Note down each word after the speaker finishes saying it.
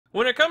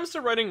When it comes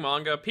to writing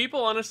manga,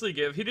 people honestly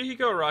give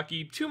Hidehiko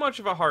Araki too much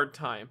of a hard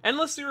time,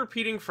 endlessly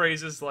repeating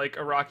phrases like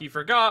Araki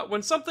forgot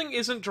when something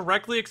isn't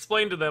directly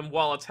explained to them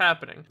while it's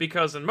happening,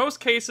 because in most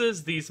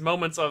cases, these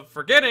moments of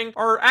forgetting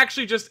are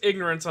actually just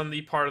ignorance on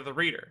the part of the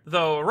reader.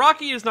 Though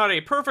Araki is not a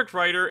perfect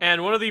writer,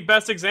 and one of the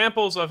best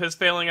examples of his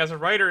failing as a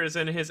writer is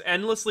in his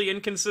endlessly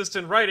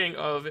inconsistent writing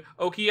of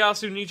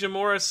Okuyasu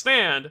Nijimura's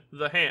stand,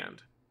 The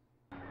Hand.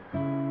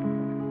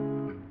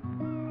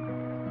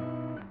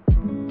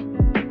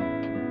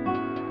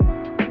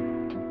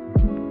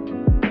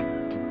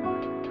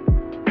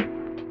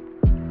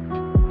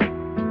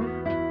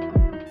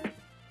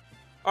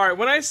 Alright,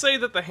 when I say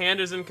that the hand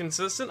is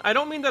inconsistent, I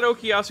don't mean that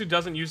Okuyasu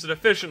doesn't use it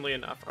efficiently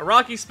enough.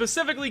 Araki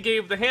specifically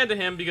gave the hand to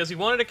him because he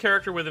wanted a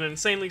character with an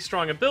insanely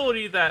strong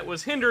ability that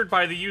was hindered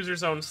by the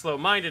user's own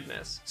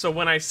slow-mindedness. So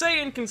when I say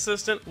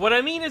inconsistent, what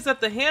I mean is that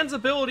the hand's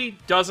ability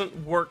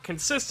doesn't work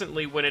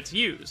consistently when it's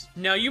used.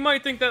 Now, you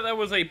might think that that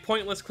was a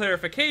pointless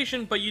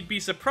clarification, but you'd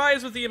be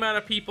surprised with the amount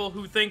of people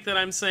who think that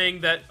I'm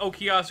saying that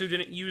Okuyasu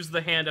didn't use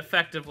the hand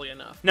effectively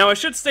enough. Now, I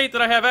should state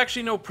that I have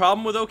actually no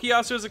problem with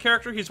Okuyasu as a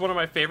character. He's one of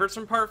my favorites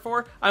from Part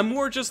 4. I'm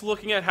more just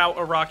looking at how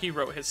Araki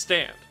wrote his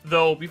stand.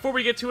 Though, before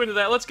we get too into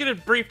that, let's get a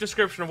brief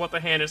description of what the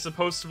hand is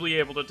supposed to be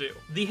able to do.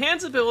 The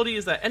hand's ability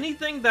is that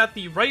anything that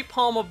the right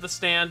palm of the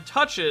stand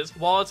touches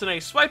while it's in a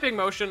swiping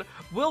motion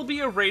will be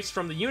erased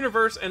from the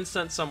universe and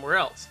sent somewhere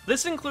else.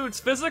 This includes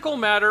physical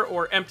matter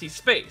or empty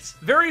space.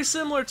 Very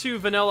similar to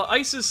Vanilla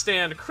Ice's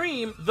stand,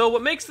 Cream, though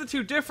what makes the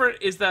two different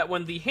is that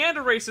when the hand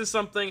erases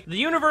something, the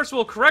universe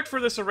will correct for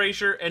this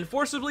erasure and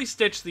forcibly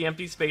stitch the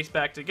empty space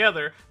back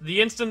together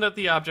the instant that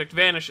the object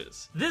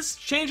vanishes. This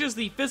changes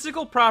the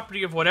physical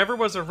property of whatever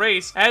was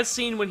erased, as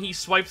seen when he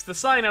swipes the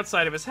sign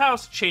outside of his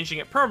house, changing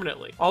it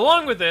permanently.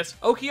 Along with this,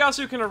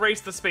 Okuyasu can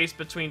erase the space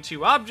between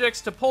two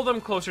objects to pull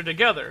them closer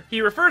together.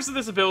 He refers to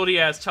this ability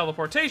as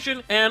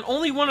teleportation, and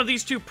only one of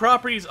these two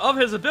properties of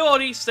his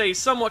ability stays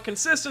somewhat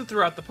consistent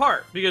throughout the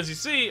part. Because you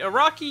see,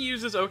 Araki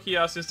uses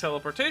Okuyasu's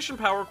teleportation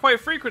power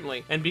quite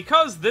frequently, and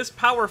because this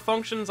power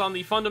functions on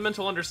the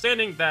fundamental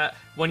understanding that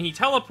when he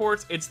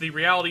teleports, it's the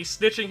reality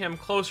stitching him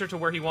closer to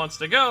where he wants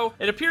to go,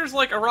 it appears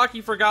like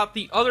Araki forgot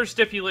the other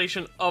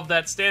stipulation of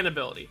that stand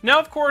ability. Now,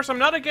 of course, I'm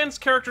not against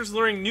characters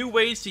learning new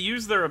ways to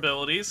use their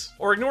abilities,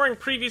 or ignoring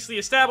previously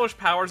established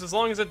powers as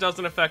long as it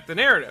doesn't affect the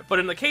narrative. But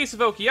in the case of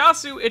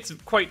Okuyasu, it's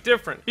quite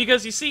different.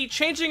 Because you see,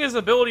 changing his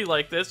ability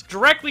like this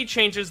directly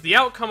changes the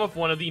outcome of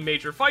one of the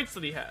major fights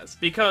that he has.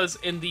 Because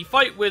in the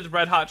fight with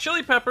Red Hot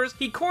Chili Peppers,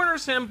 he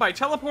corners him by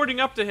teleporting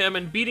up to him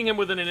and beating him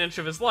within an inch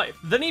of his life.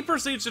 Then he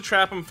proceeds to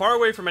trap him far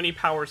away from any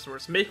power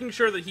source, making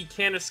sure that he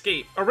can't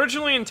escape.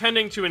 Originally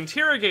intending to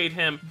interrogate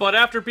him, but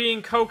after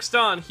being coaxed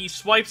on, he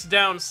swipes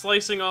down,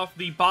 slicing off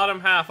the bottom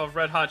half of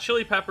Red Hot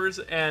Chili Peppers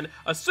and,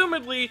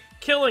 assumedly,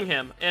 killing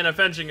him and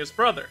avenging his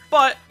brother.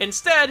 But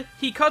instead,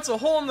 he cuts a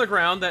hole in the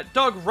ground that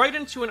dug right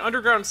into an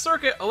underground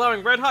circuit,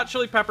 allowing Red Hot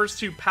Chili Peppers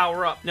to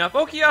power up. Now, if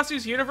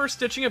Okuyasu's universe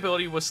stitching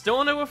ability was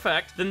still in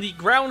effect, then the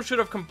ground should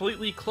have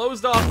completely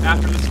closed off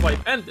after the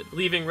swipe ended,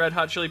 leaving Red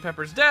Hot Chili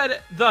Peppers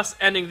dead, thus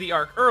ending the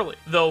arc early.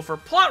 Though for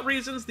plot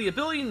reasons, the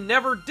ability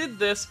never did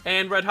this,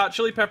 and Red Hot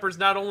Chili Peppers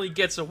not only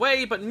gets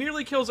away, but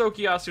nearly kills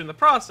Okuyasu in the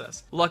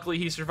process. Luckily,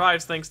 he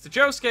survives thanks to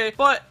Josuke,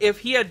 but if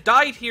he had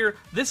died here,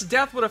 this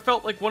death would have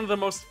felt like one of the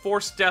most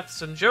forced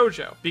deaths in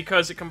JoJo,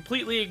 because it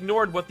completely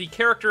ignored what the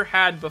character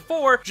had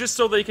before, just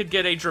so they could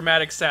get a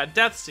dramatic sad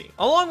death scene.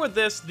 Along with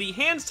this, the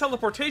hand's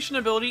teleportation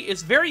ability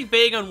is very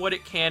vague on what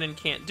it can and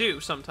can't do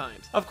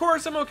sometimes. Of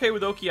course, I'm okay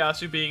with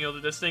Okuyasu being able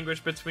to distinguish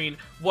between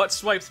what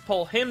swipes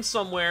pull him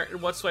somewhere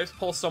and what swipes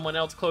pull someone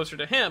else closer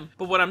to him,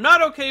 but what I'm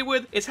not okay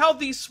with is how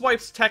these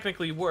swipes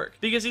technically work.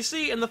 Because you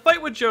see, in the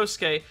fight with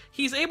Josuke,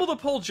 he's able to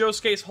pull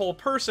Josuke's whole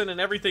person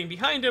and everything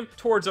behind him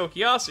towards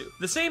Okuyasu.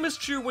 The same is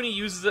true when he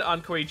uses it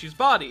on Koichi's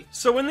body.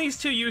 So in these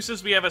two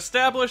uses, we have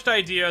established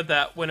idea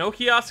that when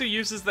Okuyasu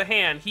uses the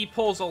hand, he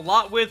pulls a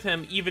lot with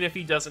him even if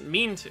he doesn't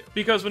mean to.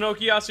 Because when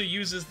Okuyasu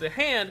uses the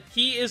hand,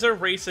 he is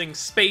erasing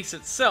space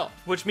itself,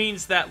 which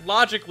means that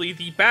logically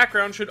the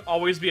background should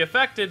always be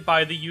affected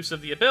by the use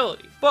of the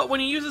ability. But when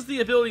he uses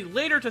the ability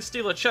later to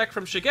steal a check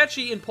from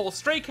Shigechi and pull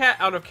Stray Cat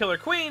out of Killer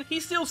Queen, he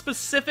steals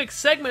specific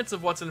segments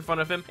of what's in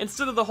front of him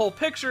instead of the whole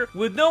picture,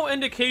 with no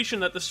indication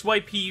that the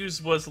swipe he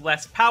used was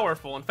less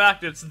powerful. In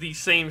fact, it's the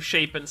same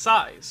shape and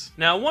size.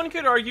 Now, one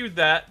could argue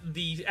that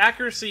the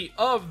accuracy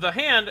of the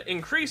hand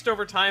increased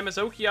over time as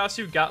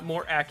Okuyasu got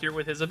more accurate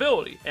with his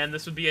ability, and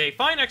this would be a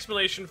fine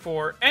explanation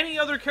for any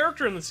other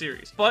character in the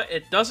series, but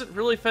it doesn't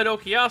really fit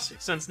Okuyasu,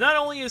 since not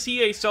only is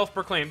he a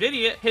self-proclaimed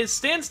idiot, his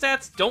stand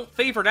stats don't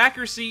favor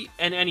accuracy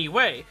in any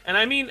way. And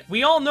I mean,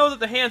 we all know that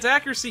the hand's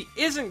accuracy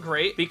isn't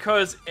great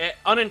because it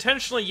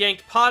unintentionally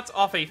yanked pots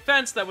off a fence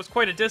defense that was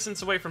quite a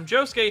distance away from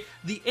Josuke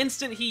the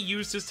instant he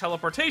used his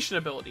teleportation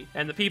ability,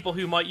 and the people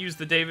who might use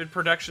the David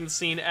production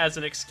scene as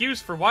an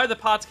excuse for why the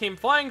pots came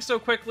flying so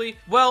quickly,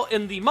 well,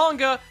 in the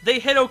manga, they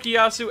hit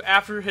Okuyasu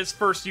after his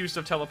first use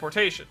of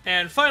teleportation.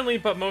 And finally,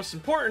 but most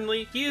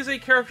importantly, he is a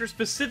character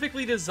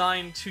specifically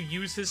designed to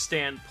use his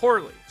stand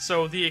poorly,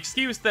 so the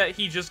excuse that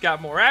he just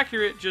got more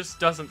accurate just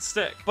doesn't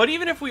stick. But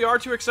even if we are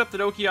to accept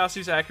that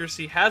Okuyasu's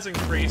accuracy has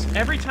increased,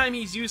 every time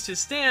he's used his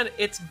stand,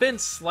 it's been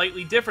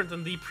slightly different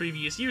than the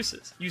previous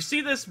uses. You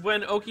see this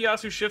when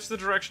Okuyasu shifts the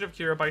direction of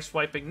Kira by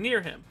swiping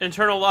near him.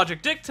 Internal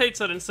logic dictates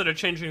that instead of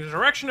changing the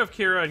direction of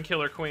Kira and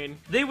Killer Queen,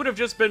 they would have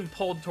just been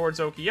pulled towards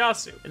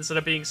Okuyasu, instead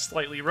of being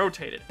slightly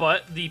rotated.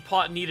 But the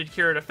plot needed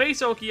Kira to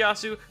face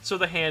Okuyasu, so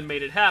the hand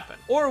made it happen.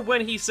 Or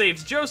when he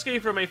saves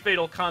Josuke from a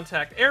fatal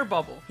contact air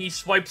bubble, he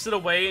swipes it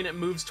away and it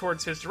moves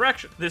towards his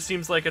direction. This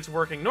seems like it's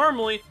working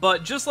normally,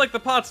 but just like the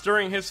pots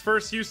during his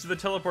first use of the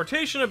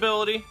teleportation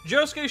ability,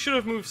 Josuke should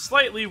have moved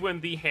slightly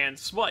when the hand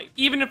swiped,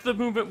 even if the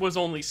movement was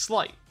only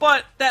slight.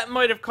 But that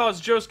might have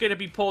caused Josuke to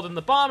be pulled in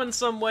the bomb in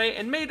some way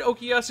and made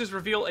Okuyasu's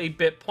reveal a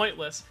bit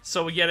pointless.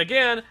 So yet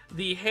again,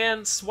 the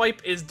hand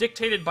swipe is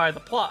dictated by the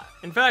plot.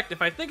 In fact,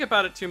 if I think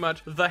about it too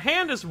much, the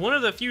hand is one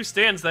of the few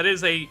stands that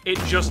is a it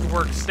just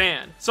works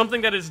stand.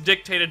 Something that is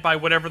dictated by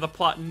whatever the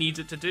plot needs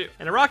it to do.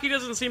 And Araki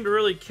doesn't seem to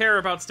really care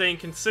about staying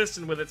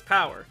consistent with its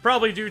power,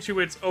 probably due to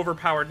its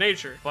overpowered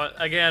nature. But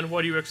again,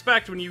 what do you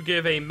expect when you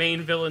give a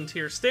main villain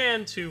tier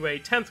stand to a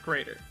 10th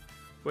grader?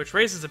 Which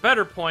raises a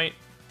better point.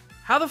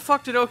 How the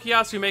fuck did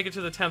Okuyasu make it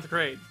to the 10th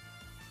grade?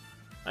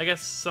 I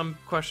guess some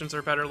questions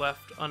are better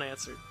left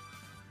unanswered.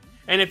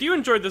 And if you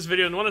enjoyed this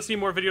video and want to see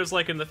more videos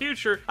like in the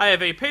future, I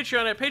have a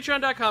Patreon at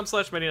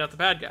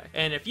patreon.com/ManyNotTheBadGuy.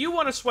 And if you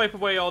want to swipe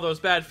away all those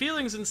bad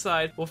feelings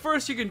inside, well,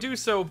 first you can do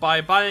so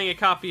by buying a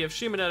copy of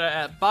Shimonetta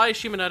at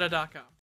buyshimonetta.com.